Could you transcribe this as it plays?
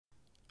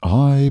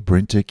Hi,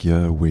 BrenTech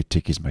here, where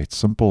tech is made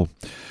simple.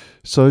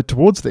 So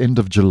towards the end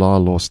of July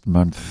last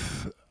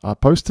month, I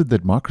posted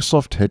that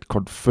Microsoft had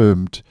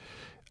confirmed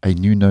a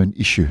new known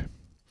issue.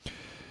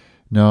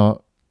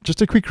 Now,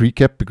 just a quick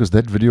recap, because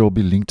that video will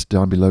be linked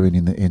down below and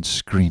in the end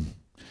screen.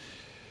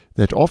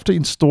 That after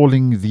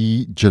installing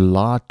the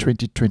July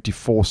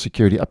 2024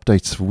 security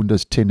updates for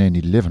Windows 10 and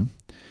 11,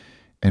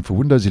 and for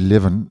Windows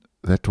 11,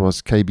 that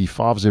was KB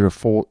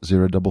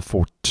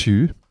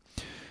 5040442,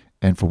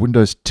 and for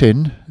Windows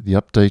 10, the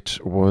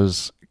update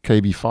was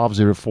KB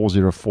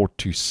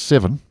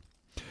 5040427,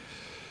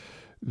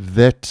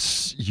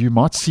 that you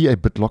might see a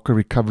BitLocker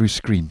recovery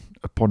screen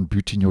upon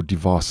booting your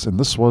device. And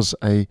this was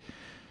a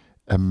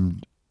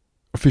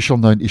official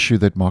known issue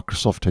that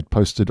Microsoft had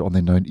posted on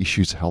their known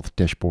issues health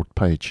dashboard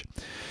page.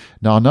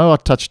 Now, I know I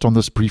touched on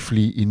this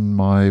briefly in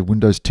my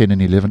Windows 10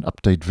 and 11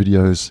 update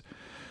videos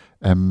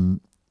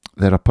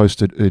that I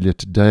posted earlier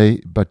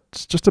today,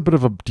 but just a bit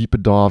of a deeper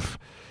dive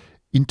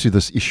into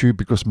this issue,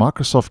 because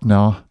Microsoft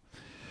now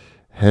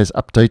has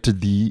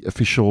updated the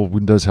official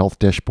Windows Health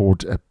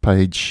Dashboard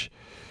page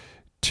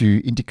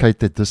to indicate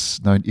that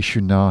this known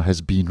issue now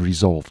has been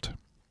resolved.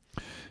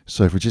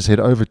 So if we just head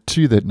over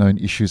to that known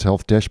issues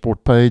health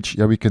dashboard page,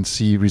 here we can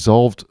see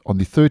resolved on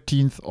the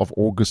 13th of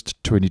August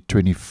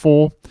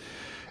 2024.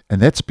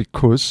 And that's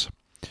because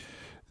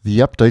the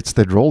updates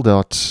that rolled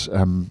out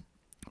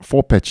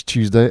for Patch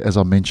Tuesday, as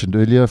I mentioned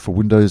earlier, for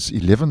Windows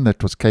 11,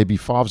 that was KB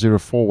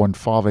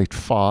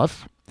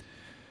 5041585.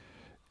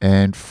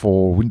 And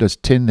for Windows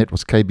 10, that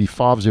was KB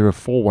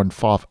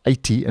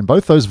 5041580. And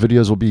both those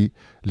videos will be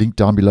linked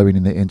down below and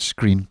in the end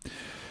screen.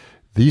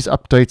 These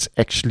updates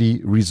actually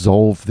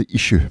resolve the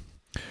issue,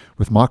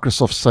 with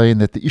Microsoft saying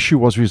that the issue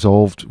was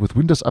resolved with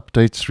Windows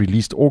updates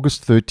released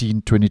August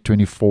 13,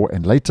 2024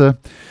 and later.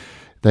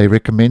 They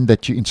recommend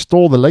that you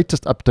install the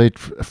latest update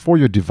for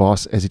your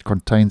device, as it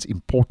contains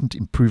important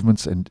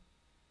improvements and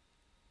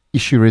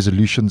issue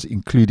resolutions,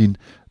 including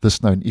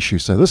this known issue.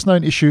 So this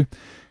known issue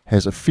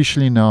has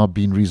officially now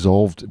been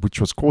resolved,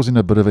 which was causing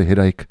a bit of a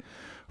headache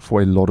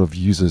for a lot of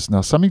users.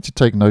 Now, something to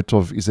take note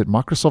of is that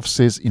Microsoft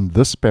says in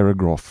this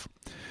paragraph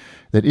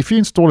that if you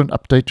install an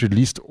update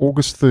released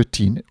August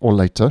 13 or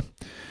later,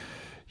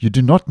 you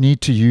do not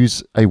need to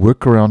use a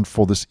workaround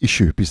for this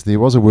issue, because there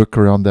was a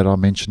workaround that I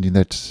mentioned in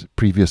that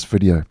previous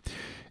video.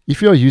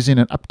 If you are using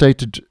an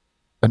update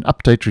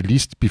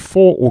released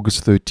before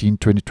August 13,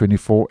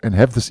 2024 and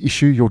have this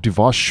issue, your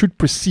device should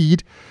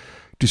proceed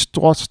to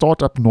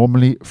start up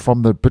normally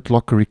from the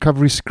BitLocker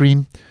recovery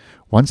screen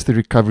once the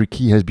recovery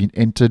key has been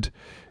entered,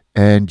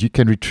 and you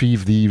can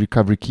retrieve the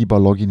recovery key by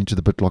logging into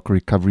the BitLocker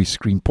recovery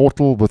screen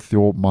portal with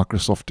your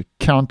Microsoft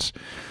account.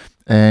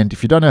 And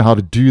if you don't know how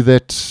to do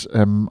that,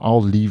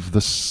 I'll leave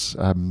this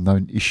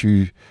known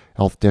issue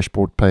health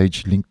dashboard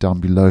page link down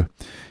below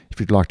if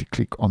you'd like to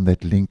click on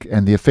that link.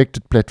 And the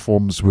affected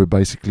platforms were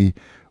basically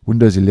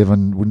Windows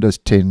 11, Windows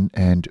 10,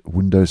 and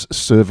Windows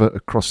Server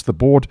across the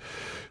board.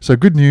 So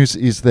good news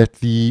is that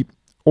the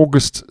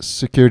August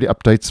security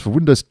updates for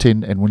Windows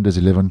 10 and Windows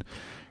 11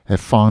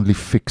 have finally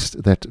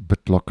fixed that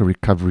BitLocker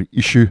recovery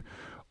issue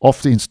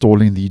after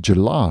installing the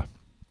July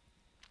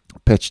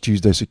Patch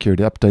Tuesday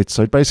security update.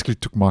 So it basically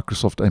took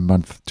Microsoft a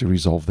month to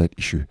resolve that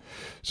issue.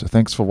 So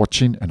thanks for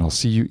watching, and I'll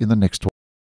see you in the next one.